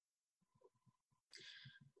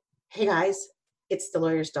Hey guys, it's the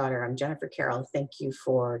lawyer's daughter. I'm Jennifer Carroll. Thank you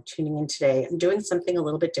for tuning in today. I'm doing something a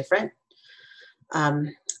little bit different.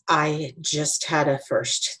 Um, I just had a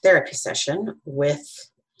first therapy session with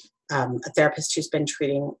a therapist who's been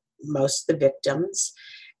treating most of the victims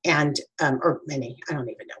or many. I don't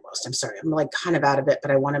even know most. I'm sorry. I'm like kind of out of it, but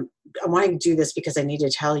I want to do this because I need to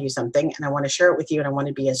tell you something and I want to share it with you and I want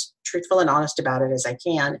to be as truthful and honest about it as I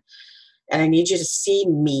can. And I need you to see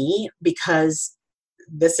me because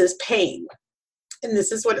this is pain. And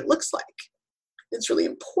this is what it looks like. It's really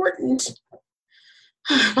important.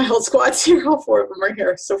 My whole squad's here. All four of them are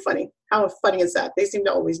here. So funny. How funny is that? They seem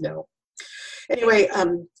to always know. Anyway,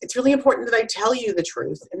 it's really important that I tell you the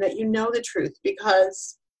truth and that you know the truth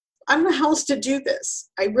because I don't know how else to do this.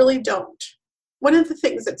 I really don't. One of the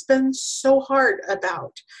things that's been so hard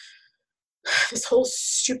about this whole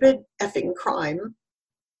stupid effing crime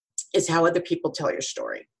is how other people tell your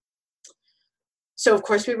story. So, of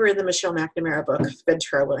course, we were in the Michelle McNamara book,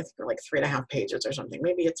 Ventura, I think they're like 3.5 pages or something.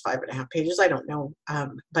 Maybe it's 5.5 pages. I don't know.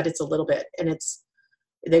 But it's a little bit. And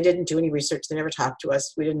they didn't do any research. They never talked to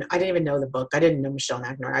us. I didn't even know the book. I didn't know Michelle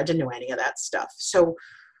McNamara. I didn't know any of that stuff. So,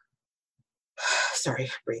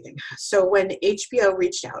 sorry, breathing. So when HBO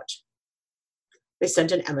reached out, they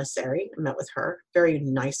sent an emissary. I met with her. Very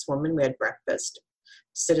nice woman. We had breakfast.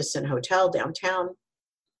 Citizen Hotel downtown.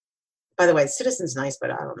 By the way, Citizen's nice,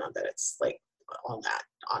 but I don't know that it's like all that,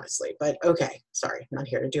 honestly. But okay, sorry, I'm not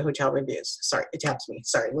here to do hotel reviews. Sorry, it helps me.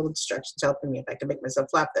 Sorry, little distractions helping me. If I can make myself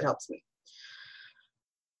laugh, that helps me.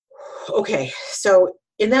 Okay, so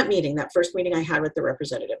in that meeting, that first meeting I had with the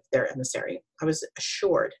representative, their emissary, I was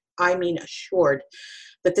assured,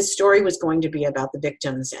 that this story was going to be about the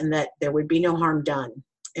victims and that there would be no harm done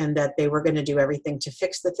and that they were going to do everything to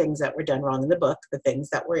fix the things that were done wrong in the book, the things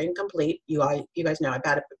that were incomplete. You guys know I've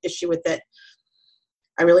had an issue with it.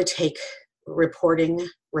 I really take reporting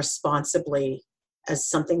responsibly as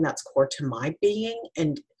something that's core to my being.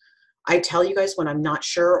 And I tell you guys when I'm not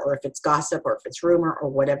sure or if it's gossip or if it's rumor or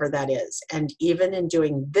whatever that is. And even in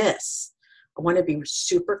doing this, I want to be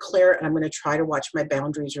super clear and I'm going to try to watch my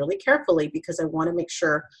boundaries really carefully because I want to make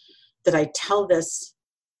sure that I tell this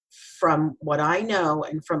from what I know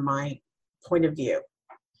and from my point of view,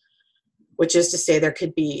 which is to say there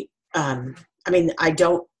could be,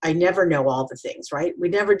 I never know all the things, right? We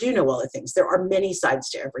never do know all the things. There are many sides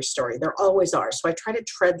to every story. There always are. So I try to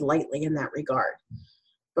tread lightly in that regard.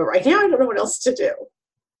 But right now, I don't know what else to do.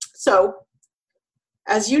 So,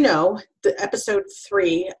 as you know, the episode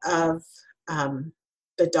 3 of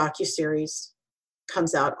the docuseries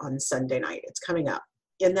comes out on Sunday night. It's coming up.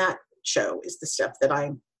 In that show is the stuff that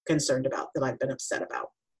I'm concerned about, that I've been upset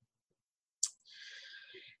about.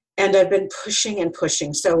 And I've been pushing and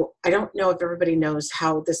pushing. So I don't know if everybody knows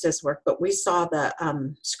how this has worked, but we saw the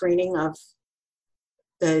screening of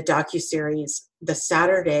the docuseries the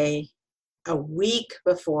Saturday a week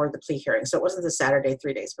before the plea hearing. So it wasn't the Saturday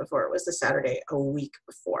 3 days before. It was the Saturday a week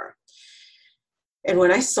before. And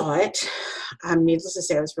when I saw it, needless to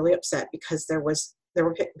say, I was really upset because there was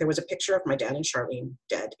a picture of my dad and Charlene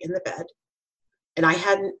dead in the bed. And I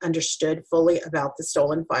hadn't understood fully about the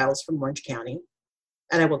stolen files from Orange County.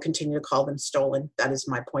 And I will continue to call them stolen. That is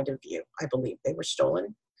my point of view. I believe they were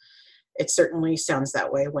stolen. It certainly sounds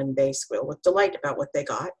that way when they squeal with delight about what they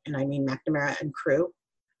got. And I mean McNamara and crew.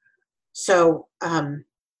 So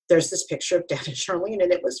there's this picture of Dad and Charlene,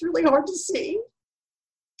 and it was really hard to see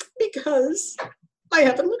because I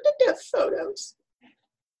haven't looked at death photos.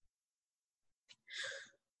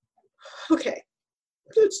 Okay.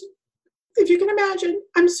 If you can imagine,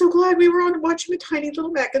 I'm so glad we were on watching a tiny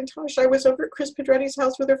little Macintosh. I was over at Chris Pedretti's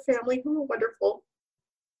house with her family, who were wonderful.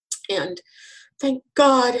 And thank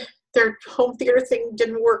God their home theater thing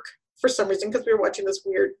didn't work for some reason because we were watching this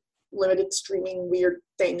weird, limited streaming, weird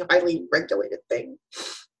thing, highly regulated thing.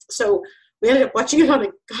 So we ended up watching it on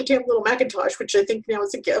a goddamn little Macintosh, which I think now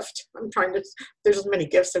is a gift. There's as many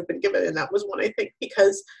gifts I've been given, and that was one, I think,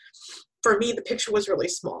 because for me, the picture was really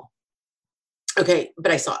small. Okay,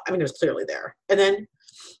 but it was clearly there. And then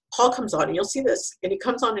Paul comes on, and you'll see this, and he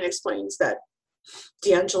comes on and explains that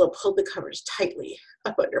D'Angelo pulled the covers tightly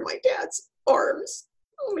up under my dad's arms.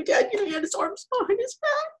 Oh, my dad, he had his arms behind his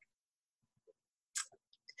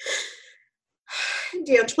back.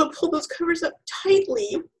 D'Angelo pulled those covers up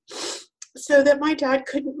tightly so that my dad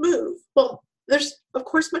couldn't move. Well, there's, of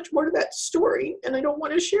course, much more to that story, and I don't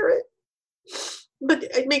want to share it. But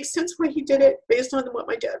it makes sense why he did it based on what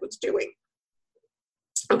my dad was doing.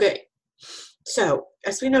 Okay, so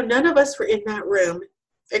as we know, none of us were in that room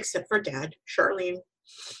except for Dad, Charlene,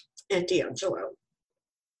 and D'Angelo.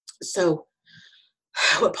 So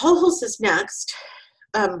what Paul Hulse is next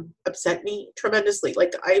upset me tremendously.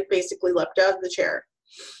 Like, I basically leapt out of the chair.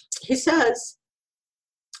 He says,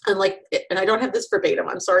 and I don't have this verbatim.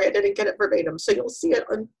 I'm sorry, I didn't get it verbatim. So you'll see it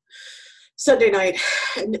on Sunday night,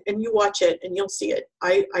 and you watch it and you'll see it.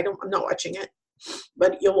 I'm not watching it,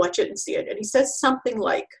 but you'll watch it and see it. And he says something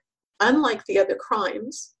like, unlike the other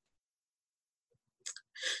crimes,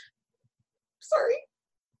 sorry,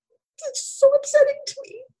 it's so upsetting to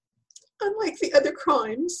me. Unlike the other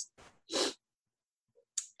crimes,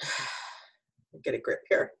 get a grip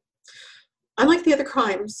here. Unlike the other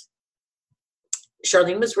crimes,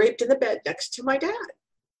 Charlene was raped in the bed next to my dad.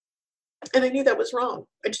 And I knew that was wrong.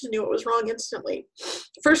 I just knew it was wrong instantly.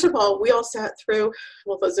 First of all, we all sat through,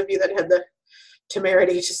 well, those of you that had the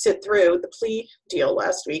temerity to sit through the plea deal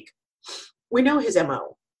last week, we know his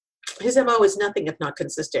MO. His MO is nothing if not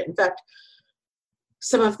consistent. In fact,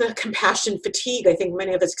 some of the compassion fatigue I think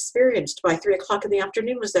many of us experienced by 3 o'clock in the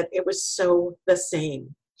afternoon was that it was so the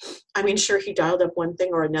same. I mean, sure, he dialed up one thing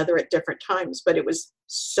or another at different times, but it was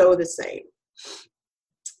so the same.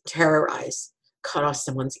 Terrorize, cut off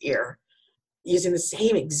someone's ear, using the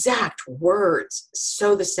same exact words,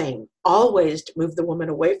 so the same. Always to move the woman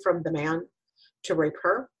away from the man to rape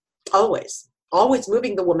her. Always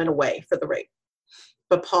moving the woman away for the rape.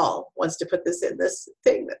 But Paul wants to put this in this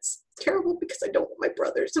thing that's terrible because I don't want my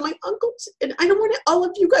brothers and my uncles, and I don't want all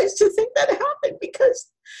of you guys to think that happened,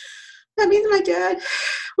 because that means my dad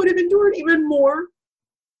would have endured even more,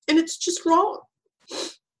 and it's just wrong.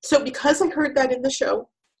 So because I heard that in the show,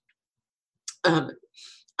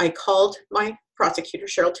 I called my prosecutor,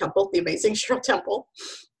 Cheryl Temple, the amazing Cheryl Temple,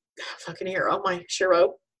 fucking hero, my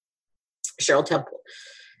Cheryl Temple.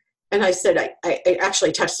 And I said, I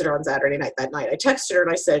actually texted her on Saturday night that night. I texted her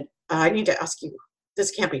and I said, I need to ask you,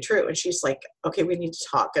 this can't be true. And she's like, okay, we need to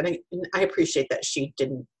talk. And I appreciate that she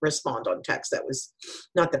didn't respond on text. That was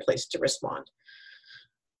not the place to respond.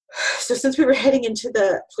 So since we were heading into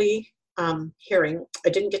the plea hearing, I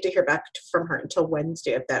didn't get to hear back from her until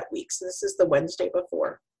Wednesday of that week. So this is the Wednesday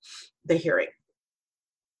before the hearing.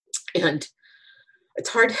 And it's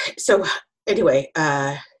hard. So anyway,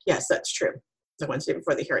 yes, that's true. The Wednesday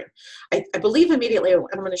before the hearing. I believe immediately, and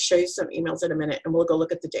I'm going to show you some emails in a minute and we'll go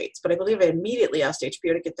look at the dates, but I believe I immediately asked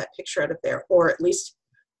HBO to get that picture out of there, or at least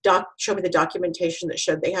show me the documentation that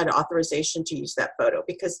showed they had authorization to use that photo,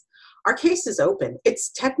 because our case is open. It's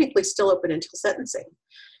technically still open until sentencing.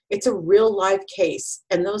 It's a real live case,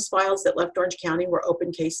 and those files that left Orange County were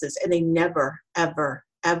open cases, and they never, ever,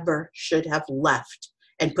 ever should have left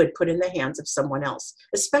and put in the hands of someone else,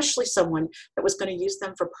 especially someone that was going to use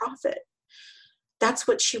them for profit. That's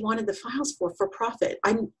what she wanted the files for profit.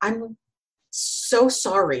 I'm so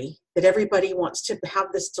sorry that everybody wants to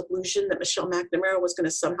have this delusion that Michelle McNamara was going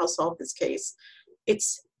to somehow solve this case.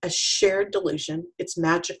 It's a shared delusion. It's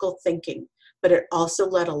magical thinking, but it also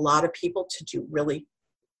led a lot of people to do really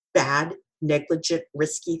bad, negligent,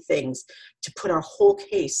 risky things, to put our whole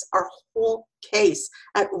case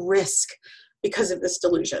at risk because of this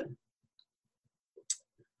delusion.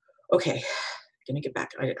 Okay. Going to get back.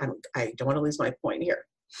 I don't want to lose my point here.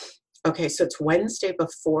 Okay, so it's Wednesday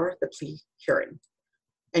before the plea hearing,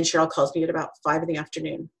 and Cheryl calls me at about 5 in the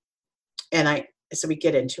afternoon, and so we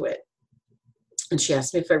get into it, and she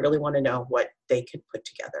asked me if I really want to know what they could put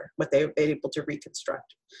together, what they've been able to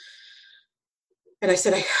reconstruct. And I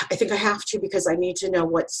said, I think I have to, because I need to know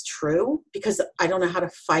what's true, because I don't know how to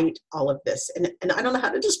fight all of this, and I don't know how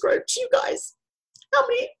to describe to you guys how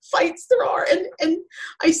many fights there are. And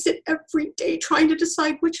I sit every day trying to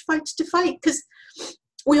decide which fights to fight, because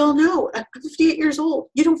we all know at 58 years old,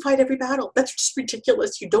 you don't fight every battle. That's just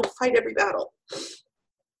ridiculous. You don't fight every battle.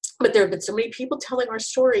 But there have been so many people telling our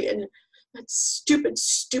story, and that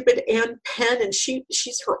stupid Ann Penn, and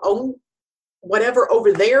she's her own whatever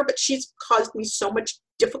over there, but she's caused me so much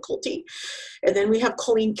difficulty. And then we have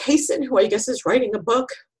Colleen Kaysen, who I guess is writing a book,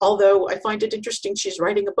 although I find it interesting she's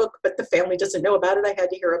writing a book, but the family doesn't know about it. I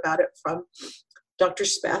had to hear about it from Dr.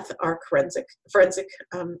 Speth, our forensic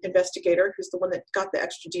investigator, who's the one that got the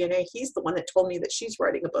extra DNA. He's the one that told me that she's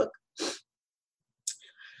writing a book.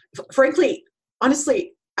 Frankly,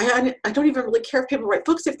 honestly, I don't even really care if people write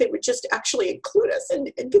books, if they would just actually include us and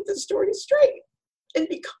get the story straight and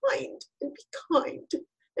be kind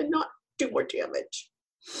and not do more damage.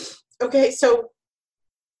 Okay, so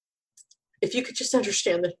if you could just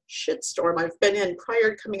understand the shitstorm I've been in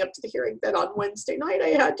prior to coming up to the hearing, that on Wednesday night I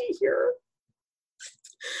had to hear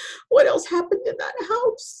what else happened in that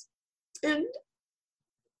house. And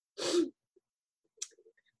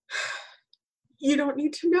you don't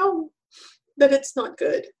need to know that it's not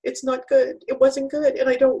good. It's not good. It wasn't good. And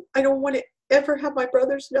I don't want to ever have my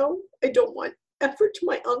brothers know. I don't want ever to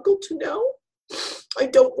my uncle to know. I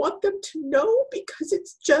don't want them to know because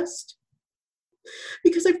it's just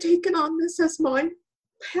because I've taken on this as my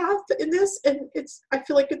path in this, and I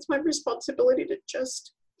feel like it's my responsibility to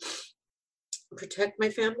just protect my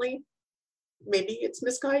family. Maybe it's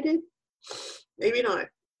misguided, maybe not,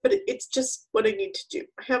 but it's just what I need to do.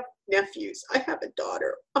 I have nephews, I have a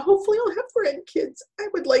daughter, hopefully I'll have grandkids. I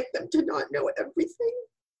would like them to not know everything.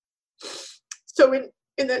 So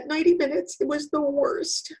in that 90 minutes, it was the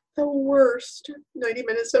worst 90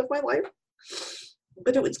 minutes of my life,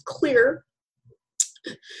 but it was clear.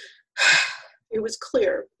 It was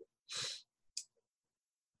clear.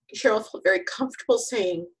 Cheryl felt very comfortable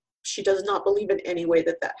saying she does not believe in any way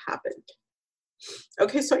that happened.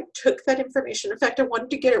 Okay, so I took that information. In fact, I wanted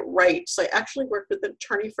to get it right. So I actually worked with an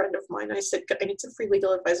attorney friend of mine. I said, I need some free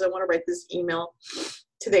legal advice. I want to write this email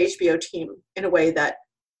to the HBO team in a way that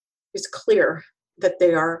is clear that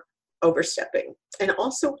they are overstepping. And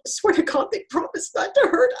also, I swear to God, they promised not to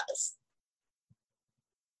hurt us.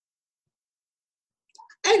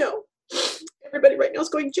 I know. Everybody right now is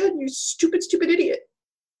going, Jen, you stupid, stupid idiot.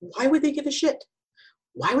 Why would they give a shit?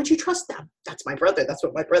 Why would you trust them? That's my brother. That's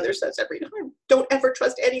what my brother says every time. Don't ever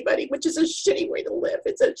trust anybody, which is a shitty way to live.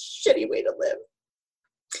 It's a shitty way to live.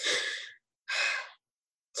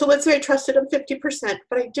 So let's say I trusted them 50%,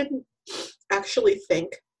 but I didn't actually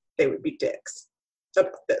think they would be dicks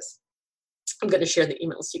about this. I'm going to share the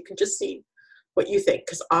email so you can just see what you think,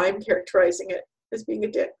 because I'm characterizing it as being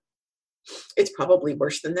a dick. It's probably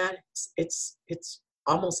worse than that. It's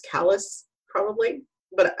almost callous, probably.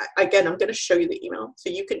 But again, I'm going to show you the email so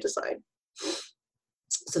you can decide.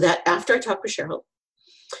 So that after I talked with Cheryl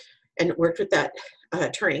and worked with that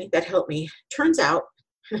attorney that helped me, turns out,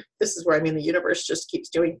 this is where the universe just keeps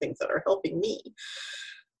doing things that are helping me.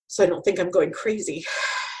 So I don't think I'm going crazy.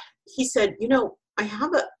 He said, I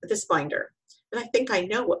have this binder, and I think I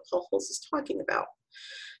know what Paul Hulse is talking about.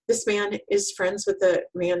 This man is friends with the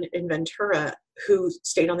man in Ventura who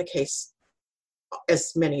stayed on the case,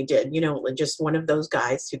 as many did, just one of those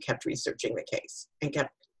guys who kept researching the case and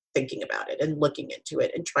kept thinking about it and looking into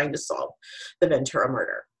it and trying to solve the Ventura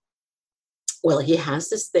murder. Well, he has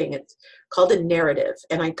this thing, it's called a narrative.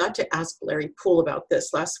 And I got to ask Larry Poole about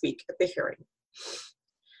this last week at the hearing.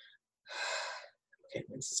 Okay,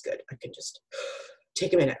 this is good. I can just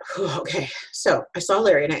take a minute. Okay, so I saw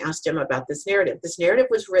Larry and I asked him about this narrative. This narrative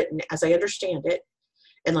was written, as I understand it,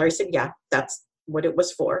 and Larry said, yeah, that's what it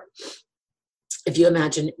was for. If you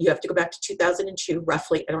imagine, you have to go back to 2002,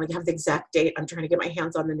 roughly. I don't have the exact date. I'm trying to get my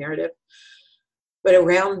hands on the narrative. But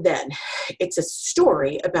around then, it's a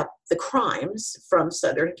story about the crimes from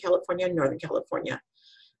Southern California and Northern California,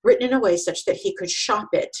 written in a way such that he could shop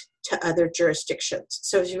it to other jurisdictions.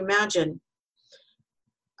 So as you imagine,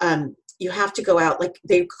 you have to go out, like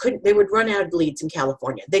they would run out of leads in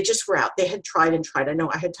California. They just were out. They had tried and tried. I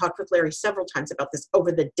know I had talked with Larry several times about this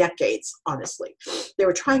over the decades, honestly. They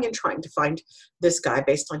were trying and trying to find this guy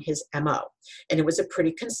based on his MO. And it was a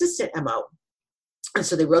pretty consistent MO. And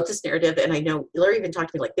so they wrote this narrative, and I know Larry even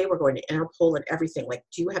talked to me like they were going to Interpol and everything. Like,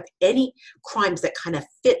 do you have any crimes that kind of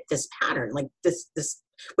fit this pattern? Like this,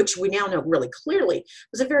 which we now know really clearly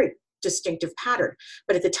was a very distinctive pattern.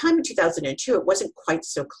 But at the time in 2002, it wasn't quite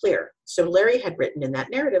so clear. So Larry had written in that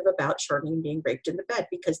narrative about Charlene being raped in the bed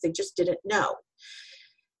because they just didn't know.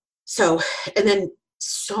 So, and then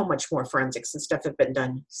so much more forensics and stuff have been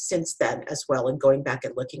done since then as well, and going back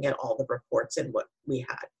and looking at all the reports and what we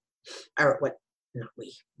had, or what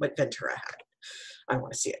Ventura had. I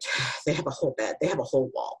want to see it. They have a whole bed. They have a whole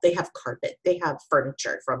wall. They have carpet. They have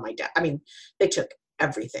furniture from my dad. I mean, they took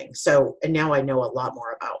everything. So, and now I know a lot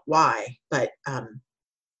more about why, but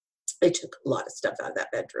they took a lot of stuff out of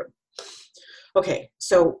that bedroom. Okay,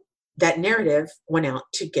 so that narrative went out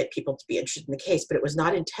to get people to be interested in the case, but it was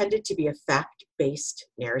not intended to be a fact-based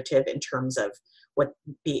narrative in terms of what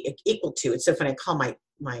be equal to. It's so funny, I call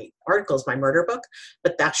my articles my murder book,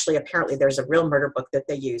 but actually apparently there's a real murder book that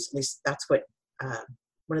they use. At least that's what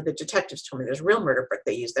one of the detectives told me. There's a real murder book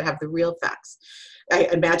they use that have the real facts. I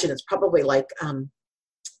imagine it's probably like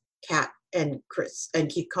Kat and Chris and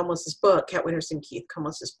Keith Comos's book, Kat Winters and Keith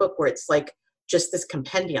Comos's book, where it's like just this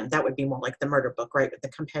compendium. That would be more like the murder book, right? With the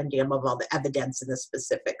compendium of all the evidence and the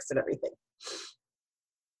specifics and everything.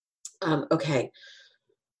 Okay.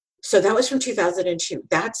 So that was from 2002.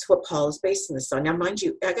 That's what Paul is basing this on. Now, mind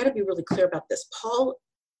you, I got to be really clear about this. Paul,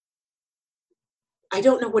 I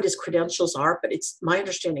don't know what his credentials are, but it's my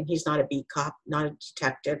understanding he's not a beat cop, not a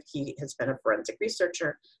detective. He has been a forensic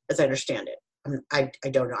researcher, as I understand it. I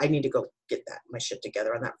don't know. I need to go get my shit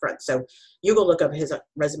together on that front. So you go look up his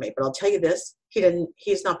resume. But I'll tell you this: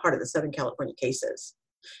 he's not part of the Southern California cases.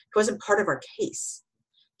 He wasn't part of our case.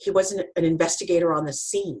 he wasn't an investigator on the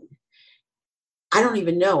scene. I don't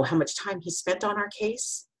even know how much time he spent on our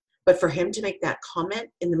case, but for him to make that comment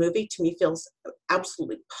in the movie, to me, feels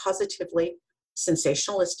absolutely positively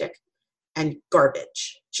sensationalistic and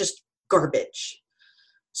garbage, just garbage.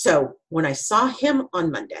 So when I saw him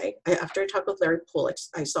on Monday, after I talked with Larry Poole,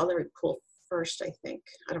 I saw Larry Poole first, I think.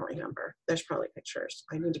 I don't remember. There's probably pictures.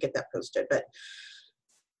 I need to get that posted. But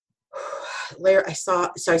Larry, I saw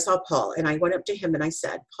Paul, and I went up to him and I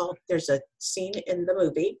said, Paul, there's a scene in the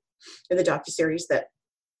movie, in the docuseries that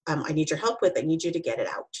I need your help with. I need you to get it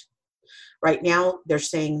out. Right now, they're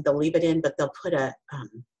saying they'll leave it in, but they'll put a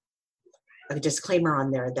disclaimer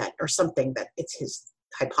on there that, or something, that it's his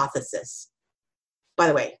hypothesis. By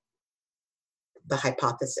the way, the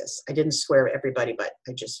hypothesis. I didn't swear at everybody, but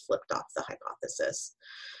I just flipped off the hypothesis.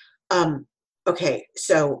 Okay,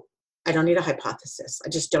 so I don't need a hypothesis. I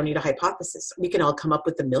just don't need a hypothesis. We can all come up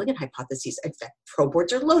with a million hypotheses. In fact, pro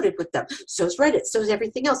boards are loaded with them. So is Reddit. So is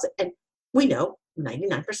everything else. And we know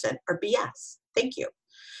 99% are BS. Thank you.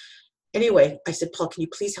 Anyway, I said, Paul, can you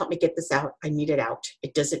please help me get this out? I need it out.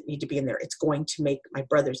 It doesn't need to be in there. It's going to make my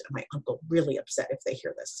brothers and my uncle really upset if they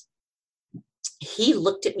hear this. He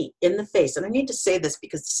looked at me in the face, and I need to say this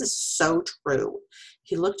because this is so true.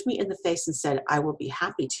 He looked me in the face and said, I will be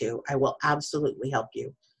happy to. I will absolutely help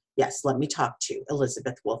you. Yes, let me talk to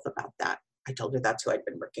Elizabeth Wolf about that. I told her that's who I'd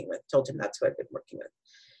been working with. Told him that's who I'd been working with.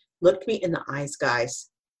 Looked me in the eyes, guys.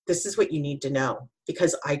 This is what you need to know,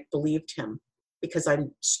 because I believed him, because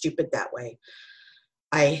I'm stupid that way.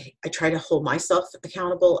 I try to hold myself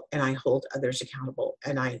accountable, and I hold others accountable,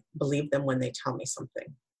 and I believe them when they tell me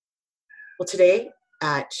something. Well, today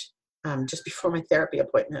at just before my therapy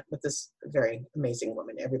appointment with this very amazing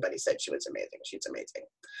woman, everybody said she was amazing. She's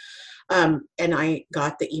amazing. And I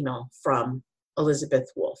got the email from Elizabeth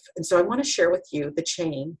Wolf. And so I want to share with you the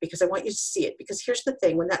chain, because I want you to see it. Because here's the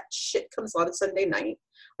thing, when that shit comes on Sunday night,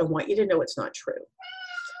 I want you to know it's not true.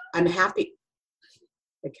 I'm happy.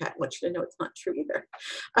 The cat wants you to know it's not true either.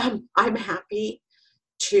 I'm happy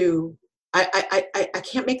to, I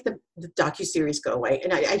can't make the docuseries go away,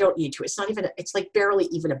 and I don't need to. It's not even, it's like barely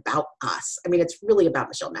even about us. I mean, it's really about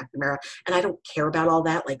Michelle McNamara, and I don't care about all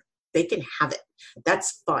that. Like, they can have it.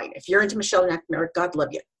 That's fine. If you're into Michelle McNamara, God love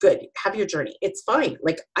you. Good. Have your journey. It's fine.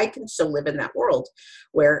 Like, I can still live in that world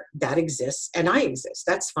where that exists and I exist.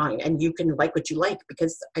 That's fine. And you can like what you like,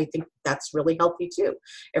 because I think that's really healthy too.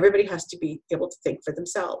 Everybody has to be able to think for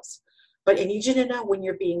themselves. But I need you to know when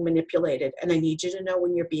you're being manipulated, and I need you to know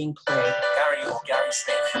when you're being played. Gary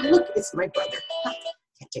Smith. Oh, look, it's my brother.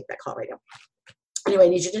 Can't take that call right now. Anyway, I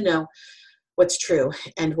need you to know what's true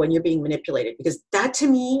and when you're being manipulated, because that to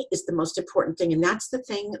me is the most important thing. And that's the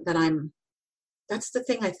thing that I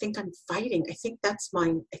think I'm fighting. I think that's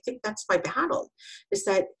my battle, is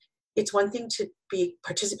that it's one thing to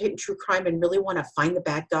participate in true crime and really want to find the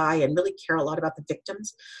bad guy and really care a lot about the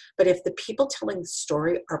victims. But if the people telling the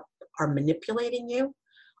story are manipulating you,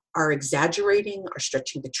 are exaggerating, are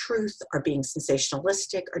stretching the truth, are being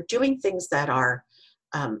sensationalistic, are doing things that are,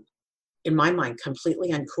 in my mind,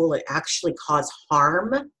 completely uncool, and actually cause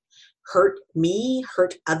harm, hurt me,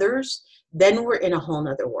 hurt others, then we're in a whole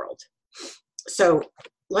nother world. So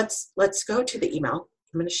let's go to the email.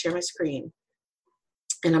 I'm going to share my screen,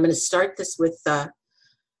 and I'm going to start this with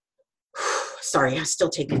sorry, I'm still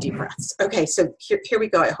taking deep breaths. Okay, so here we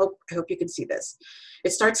go. I hope you can see this.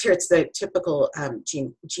 It starts here. It's the typical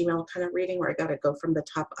Gmail kind of reading where I got to go from the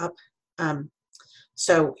top up.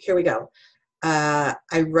 So here we go. I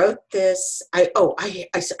wrote this. I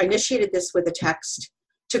initiated this with a text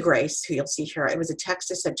to Grace, who you'll see here. It was a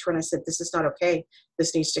text I sent to her, and I said, this is not okay.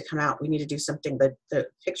 This needs to come out. We need to do something. The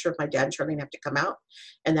picture of my dad and Charlene have to come out,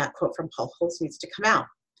 and that quote from Paul Holtz needs to come out.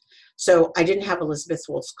 So I didn't have Elizabeth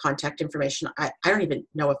Wolf's contact information. I don't even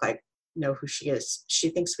know if I know who she is. She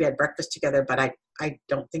thinks we had breakfast together, but I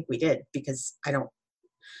don't think we did, because I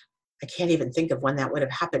can't even think of when that would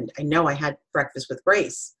have happened. I know I had breakfast with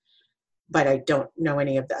Grace, but I don't know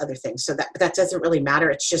any of the other things. So that doesn't really matter.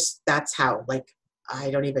 It's just, that's how, like, I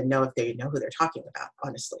don't even know if they know who they're talking about,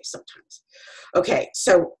 honestly, sometimes. Okay,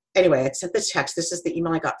 so anyway, I sent this text. This is the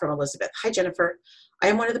email I got from Elizabeth. Hi, Jennifer. I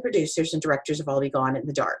am one of the producers and directors of I'll Be Gone in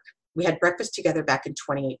the Dark. We had breakfast together back in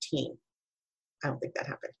 2018. I don't think that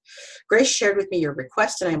happened. Grace shared with me your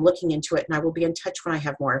request, and I'm looking into it, and I will be in touch when I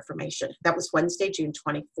have more information. That was Wednesday, June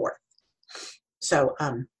 24th. So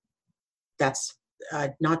that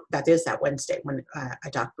is that Wednesday when I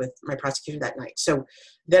talked with my prosecutor that night. So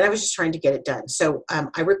then I was just trying to get it done. So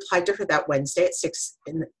I replied to her that Wednesday at 6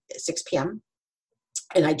 p.m.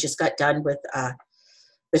 And I just got done with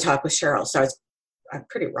the talk with Cheryl. So I'm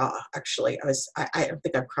pretty raw, actually. I don't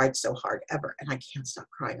think I've cried so hard ever, and I can't stop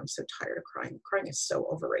crying. I'm so tired of crying. Crying is so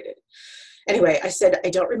overrated. Anyway, I said, I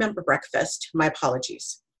don't remember breakfast. My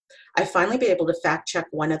apologies. I finally be able to fact check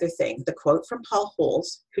one other thing. The quote from Paul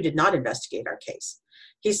Holes, who did not investigate our case.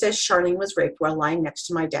 He says Charlene was raped while lying next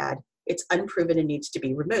to my dad. It's unproven and needs to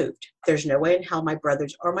be removed. There's no way in hell my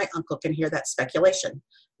brothers or my uncle can hear that speculation.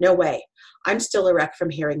 No way. I'm still a wreck from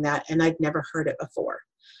hearing that, and I'd never heard it before.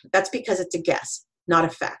 That's because it's a guess, not a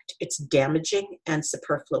fact. It's damaging and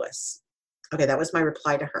superfluous. Okay, that was my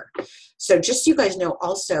reply to her. So just so you guys know,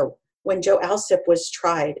 also, when Joe Alsip was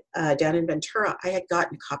tried down in Ventura, I had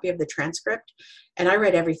gotten a copy of the transcript, and I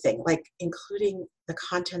read everything, like including the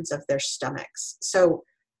contents of their stomachs. So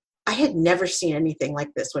I had never seen anything like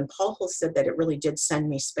this. When Paul Hull said that, it really did send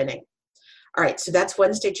me spinning. All right, so that's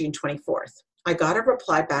Wednesday, June 24th. I got a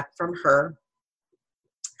reply back from her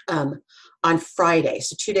on Friday.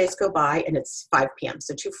 So 2 days go by, and it's 5 p.m.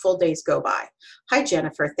 So 2 full days go by. Hi,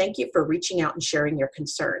 Jennifer. Thank you for reaching out and sharing your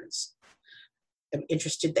concerns. I'm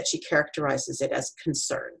interested that she characterizes it as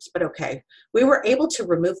concerns, but okay. We were able to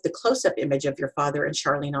remove the close-up image of your father and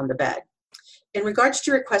Charlene on the bed. In regards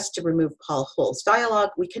to request to remove Paul Hull's dialogue,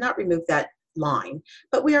 we cannot remove that line,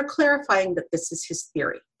 but we are clarifying that this is his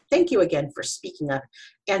theory. Thank you again for speaking up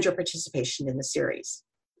and your participation in the series.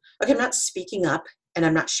 Okay, I'm not speaking up and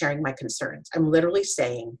I'm not sharing my concerns. I'm literally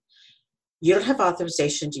saying you don't have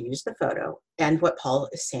authorization to use the photo, and what Paul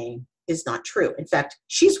is saying is not true. In fact,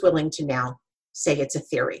 she's willing to now say it's a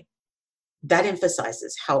theory. That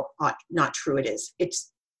emphasizes how not true it is.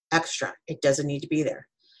 It's extra. It doesn't need to be there.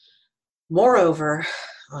 Moreover,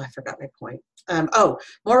 I forgot my point.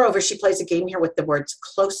 Moreover, she plays a game here with the words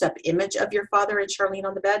close-up image of your father and Charlene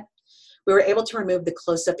on the bed. We were able to remove the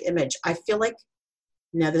close-up image. I feel like,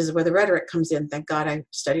 now this is where the rhetoric comes in. Thank God I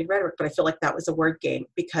studied rhetoric, but I feel like that was a word game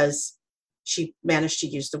because she managed to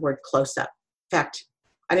use the word close-up. In fact,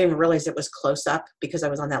 I didn't even realize it was close-up because I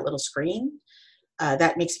was on that little screen.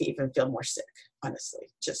 That makes me even feel more sick, honestly.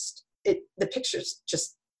 The picture's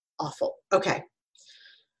just awful. Okay.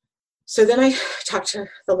 So then I talked to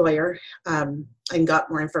the lawyer and got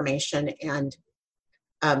more information and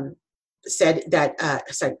said that,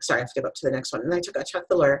 sorry, I have to go up to the next one. And I talked to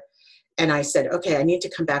the lawyer and I said, okay, I need to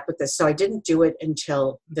come back with this. So I didn't do it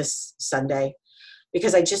until this Sunday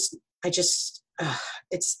because I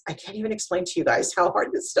can't even explain to you guys how hard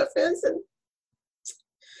this stuff is. And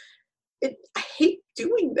I hate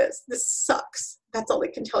doing this. This sucks. That's all I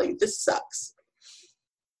can tell you. This sucks.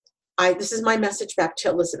 This is my message back to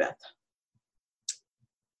Elizabeth.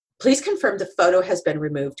 Please confirm the photo has been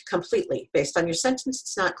removed completely. Based on your sentence,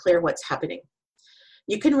 it's not clear what's happening.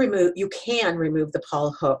 You can remove the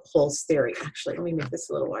Paul Hull's theory. Actually, let me make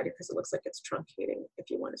this a little wider because it looks like it's truncating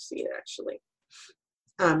if you want to see it actually.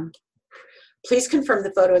 Please confirm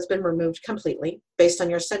the photo has been removed completely. Based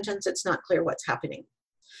on your sentence, it's not clear what's happening.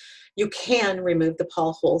 You can remove the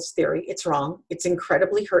Paul Hull's theory. It's wrong. It's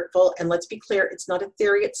incredibly hurtful. And let's be clear, it's not a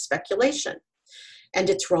theory, it's speculation. And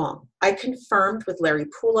it's wrong. I confirmed with Larry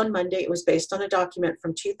Poole on Monday. It was based on a document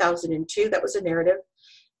from 2002. That was a narrative,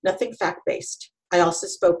 nothing fact-based. I also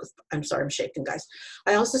spoke with, I'm sorry, I'm shaking, guys.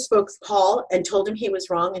 I also spoke with Paul and told him he was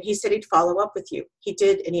wrong, and he said he'd follow up with you. He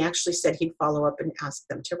did, and he actually said he'd follow up and ask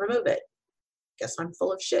them to remove it. Guess I'm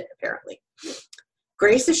full of shit, apparently.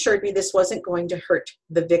 Grace assured me this wasn't going to hurt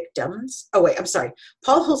the victims. Oh, wait, I'm sorry.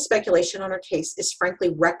 Paul Hull's speculation on her case is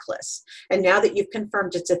frankly reckless. And now that you've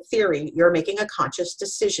confirmed it's a theory, you're making a conscious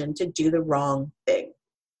decision to do the wrong thing.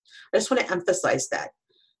 I just want to emphasize that.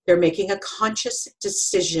 They're making a conscious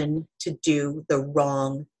decision to do the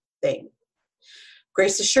wrong thing.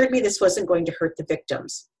 Grace assured me this wasn't going to hurt the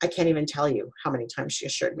victims. I can't even tell you how many times she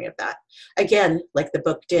assured me of that. Again, like the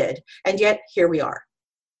book did. And yet, here we are.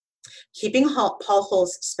 Keeping Paul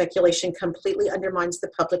Hull's speculation completely undermines the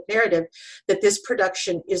public narrative that this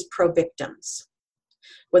production is pro-victims.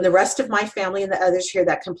 When the rest of my family and the others hear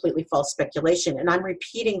that completely false speculation, and I'm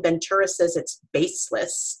repeating, Ventura says it's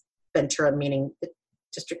baseless, Ventura meaning the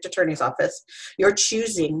district attorney's office, you're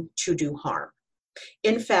choosing to do harm.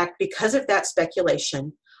 In fact, because of that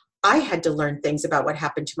speculation, I had to learn things about what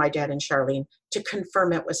happened to my dad and Charlene to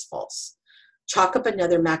confirm it was false. Chalk up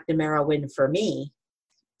another McNamara win for me.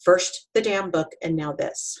 First the damn book, and now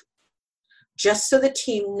this. Just so the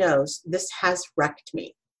team knows, this has wrecked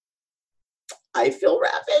me. I feel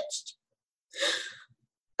ravaged.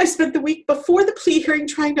 I spent the week before the plea hearing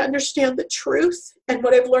trying to understand the truth, and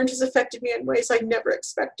what I've learned has affected me in ways I never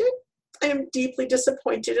expected. I am deeply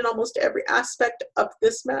disappointed in almost every aspect of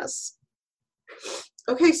this mess.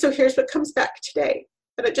 Okay, so here's what comes back today.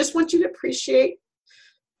 And I just want you to appreciate,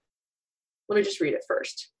 let me just read it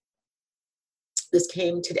first. This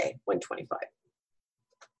came today, 1:25.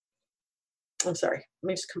 I'm sorry. Let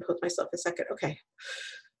me just compose myself a second. Okay.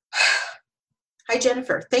 Hi,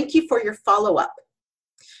 Jennifer. Thank you for your follow-up.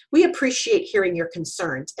 We appreciate hearing your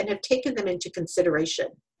concerns and have taken them into consideration.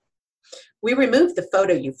 We removed the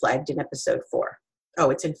photo you flagged in episode 4. Oh,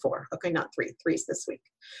 it's in 4. Okay, not 3. 3's this week.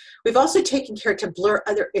 We've also taken care to blur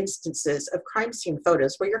other instances of crime scene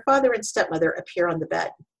photos where your father and stepmother appear on the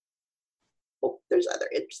bed. Oh, there's other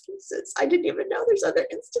instances. I didn't even know there's other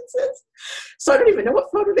instances. So I don't even know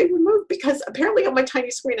what photo they removed, because apparently on my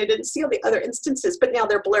tiny screen I didn't see all the other instances, but now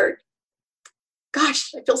they're blurred.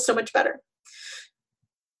 Gosh, I feel so much better.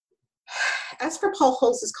 As for Paul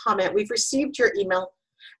Holz's comment, we've received your email.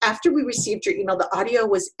 After we received your email, the audio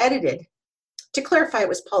was edited to clarify it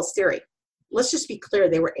was Paul's theory. Let's just be clear,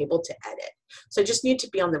 they were able to edit. So I just need to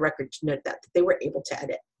be on the record to note that they were able to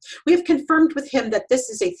edit. We have confirmed with him that this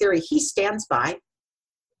is a theory he stands by.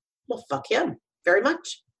 Well, fuck him very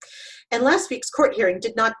much. And last week's court hearing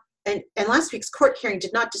did not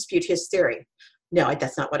dispute his theory. No,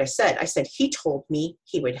 that's not what I said. I said he told me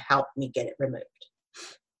he would help me get it removed.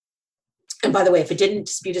 And by the way, if it didn't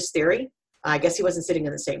dispute his theory, I guess he wasn't sitting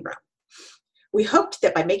in the same room. We hoped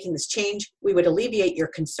that by making this change, we would alleviate your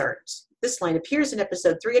concerns. This line appears in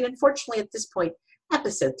episode 3, and unfortunately at this point,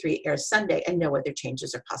 episode 3 airs Sunday, and no other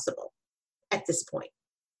changes are possible. At this point.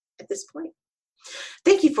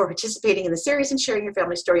 Thank you for participating in the series and sharing your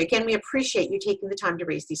family story. Again, we appreciate you taking the time to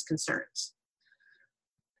raise these concerns.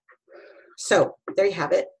 So, there you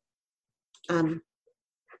have it.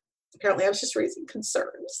 Apparently I was just raising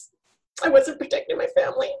concerns. I wasn't protecting my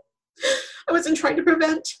family. I wasn't trying to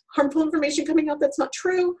prevent harmful information coming out that's not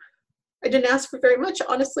true. I didn't ask for very much,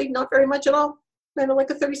 honestly, not very much at all. I know, like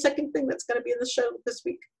a 30-second thing that's going to be in the show this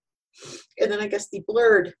week. And then I guess the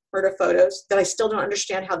blurred murder photos that I still don't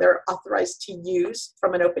understand how they're authorized to use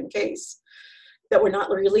from an open case, that were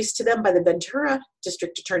not released to them by the Ventura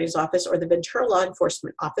District Attorney's Office or the Ventura Law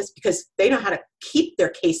Enforcement Office, because they know how to keep their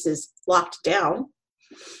cases locked down.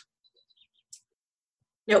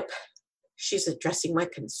 Nope. She's addressing my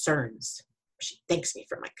concerns. She thanks me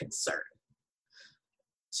for my concern.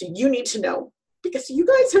 So you need to know, because you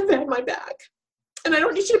guys have had my back. And I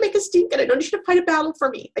don't need you to make a stink, and I don't need you to fight a battle for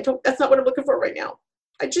me. That's not what I'm looking for right now.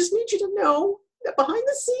 I just need you to know that behind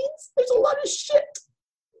the scenes, there's a lot of shit.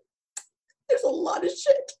 There's a lot of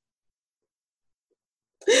shit.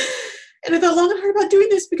 And I thought long and hard about doing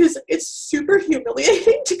this because it's super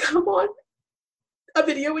humiliating to come on a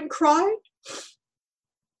video and cry.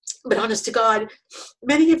 But honest to God,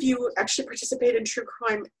 many of you actually participate in true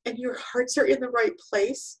crime and your hearts are in the right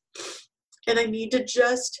place. And I need to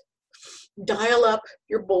just dial up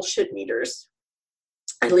your bullshit meters.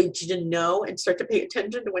 I need you to know and start to pay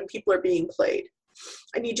attention to when people are being played.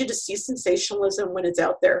 I need you to see sensationalism when it's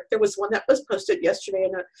out there. There was one that was posted yesterday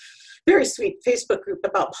in a very sweet Facebook group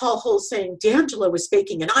about Paul Holz saying D'Angelo was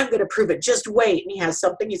faking and I'm going to prove it. Just wait. And he has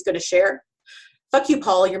something he's going to share. Fuck you,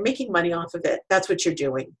 Paul. You're making money off of it. That's what you're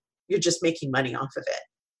doing. You're just making money off of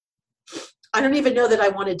it. I don't even know that I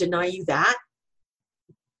want to deny you that.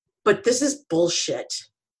 But this is bullshit.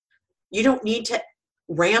 You don't need to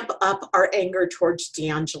ramp up our anger towards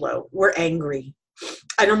D'Angelo. We're angry.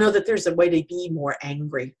 I don't know that there's a way to be more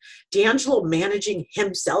angry. D'Angelo managing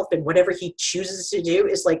himself and whatever he chooses to do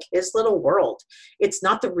is like his little world. It's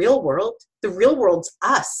not the real world. The real world's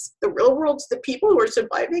us. The real world's the people who are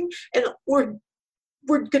surviving, and we're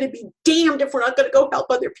going to be damned if we're not going to go help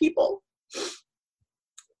other people.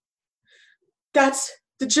 That's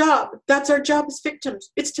the job. That's our job as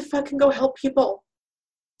victims. It's to fucking go help people.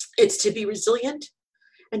 It's to be resilient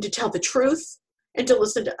and to tell the truth and to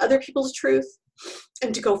listen to other people's truth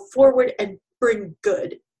and to go forward and bring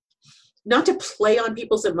good. Not to play on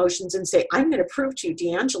people's emotions and say, I'm going to prove to you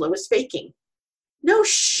D'Angelo is faking. No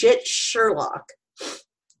shit, Sherlock.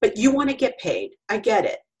 But you want to get paid. I get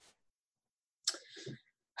it.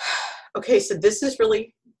 Okay, so this is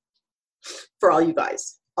really for all you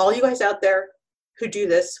guys out there who do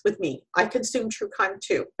this with me. I consume true crime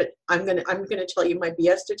too, but I'm gonna tell you my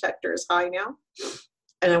BS detector is high now,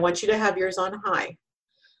 and I want you to have yours on high.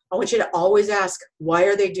 I want you to always ask, why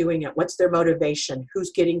are they doing it? What's their motivation?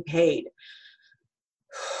 Who's getting paid?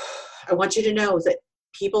 I want you to know that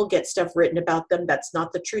people get stuff written about them that's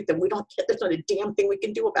not the truth, and there's not a damn thing we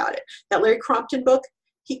can do about it. That Larry Crompton book,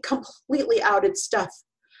 he completely outed stuff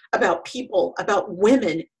about people, about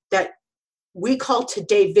women that we call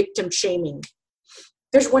today victim shaming.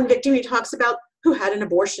 There's one victim he talks about who had an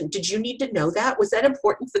abortion. Did you need to know that? Was that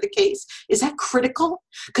important for the case? Is that critical?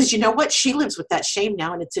 Because you know what? She lives with that shame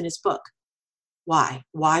now, and it's in his book. Why?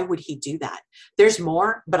 Why would he do that? There's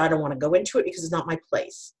more, but I don't want to go into it because it's not my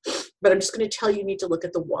place. But I'm just going to tell you, you need to look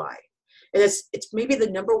at the why. And it's maybe the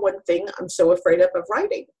number one thing I'm so afraid of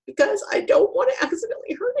writing, because I don't want to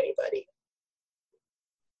accidentally hurt anybody.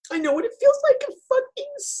 I know what it feels like. It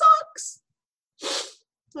fucking sucks.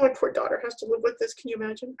 Oh, my poor daughter has to live with this. Can you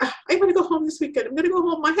imagine? I'm going to go home this weekend. I'm going to go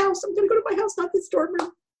home to my house. I'm going to go to my house, not this dorm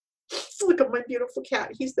room. Look at my beautiful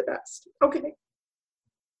cat. He's the best. Okay.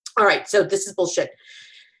 All right. So this is bullshit.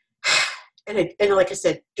 And like I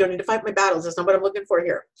said, you don't need to fight my battles. That's not what I'm looking for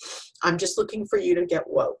here. I'm just looking for you to get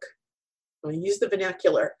woke. I'm going to use the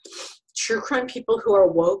vernacular. True crime people who are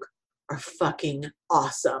woke are fucking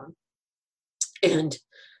awesome. And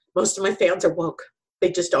most of my fans are woke.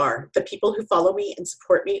 They just are. The people who follow me and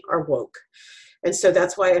support me are woke. And so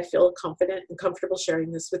that's why I feel confident and comfortable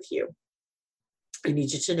sharing this with you. I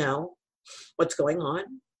need you to know what's going on.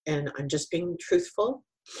 And I'm just being truthful.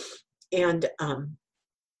 And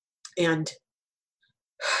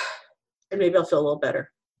maybe I'll feel a little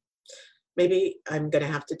better. Maybe I'm going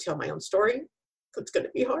to have to tell my own story. It's going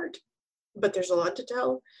to be hard, but there's a lot to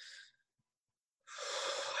tell.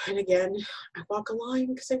 And again, I walk a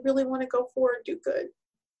line because I really want to go forward and do good.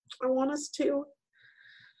 I want us to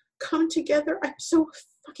come together. I'm so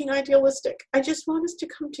fucking idealistic. I just want us to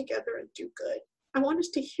come together and do good. I want us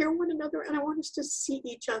to hear one another, and I want us to see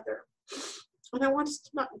each other. And I want us to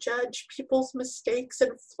not judge people's mistakes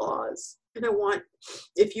and flaws. And I want,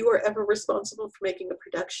 if you are ever responsible for making a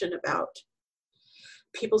production about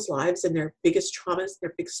people's lives and their biggest traumas,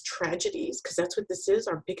 their biggest tragedies, because that's what this is,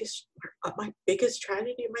 my biggest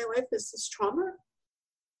tragedy in my life is this trauma,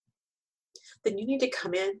 then you need to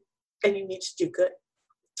come in and you need to do good.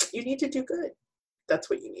 You need to do good. That's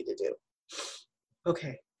what you need to do.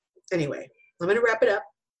 Okay. Anyway, I'm going to wrap it up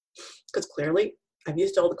because clearly I've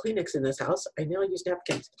used all the Kleenex in this house. I now use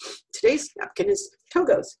napkins. Today's napkin is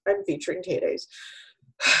Togo's. I'm featuring Tay-Day's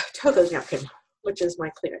Togo's napkin, which is my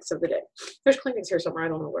Kleenex of the day. There's Kleenex here somewhere. I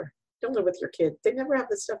don't know where. Don't live with your kid. They never have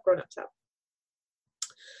this stuff grown-ups have.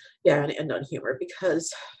 Yeah, and end on humor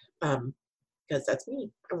because that's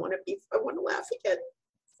me. I want to laugh again.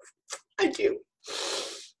 I do.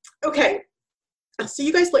 Okay. I'll see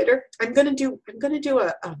you guys later. I'm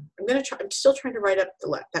still trying to write up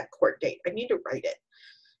that court date. I need to write it.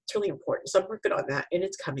 It's really important. So I'm working on that and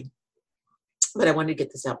it's coming. But I wanted to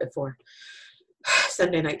get this out before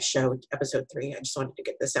Sunday night show, episode 3. I just wanted to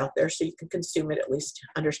get this out there so you can consume it, at least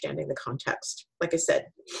understanding the context. Like I said,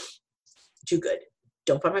 do good.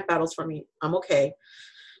 Don't fight my battles for me. I'm okay.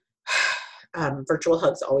 Virtual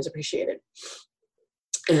hugs, always appreciated.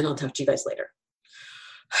 And I'll talk to you guys later.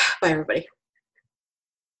 Bye, everybody.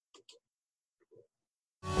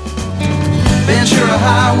 Ventura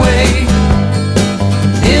Highway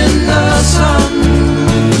in the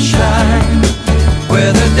sunshine,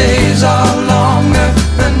 where the days are longer,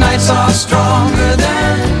 the nights are stronger than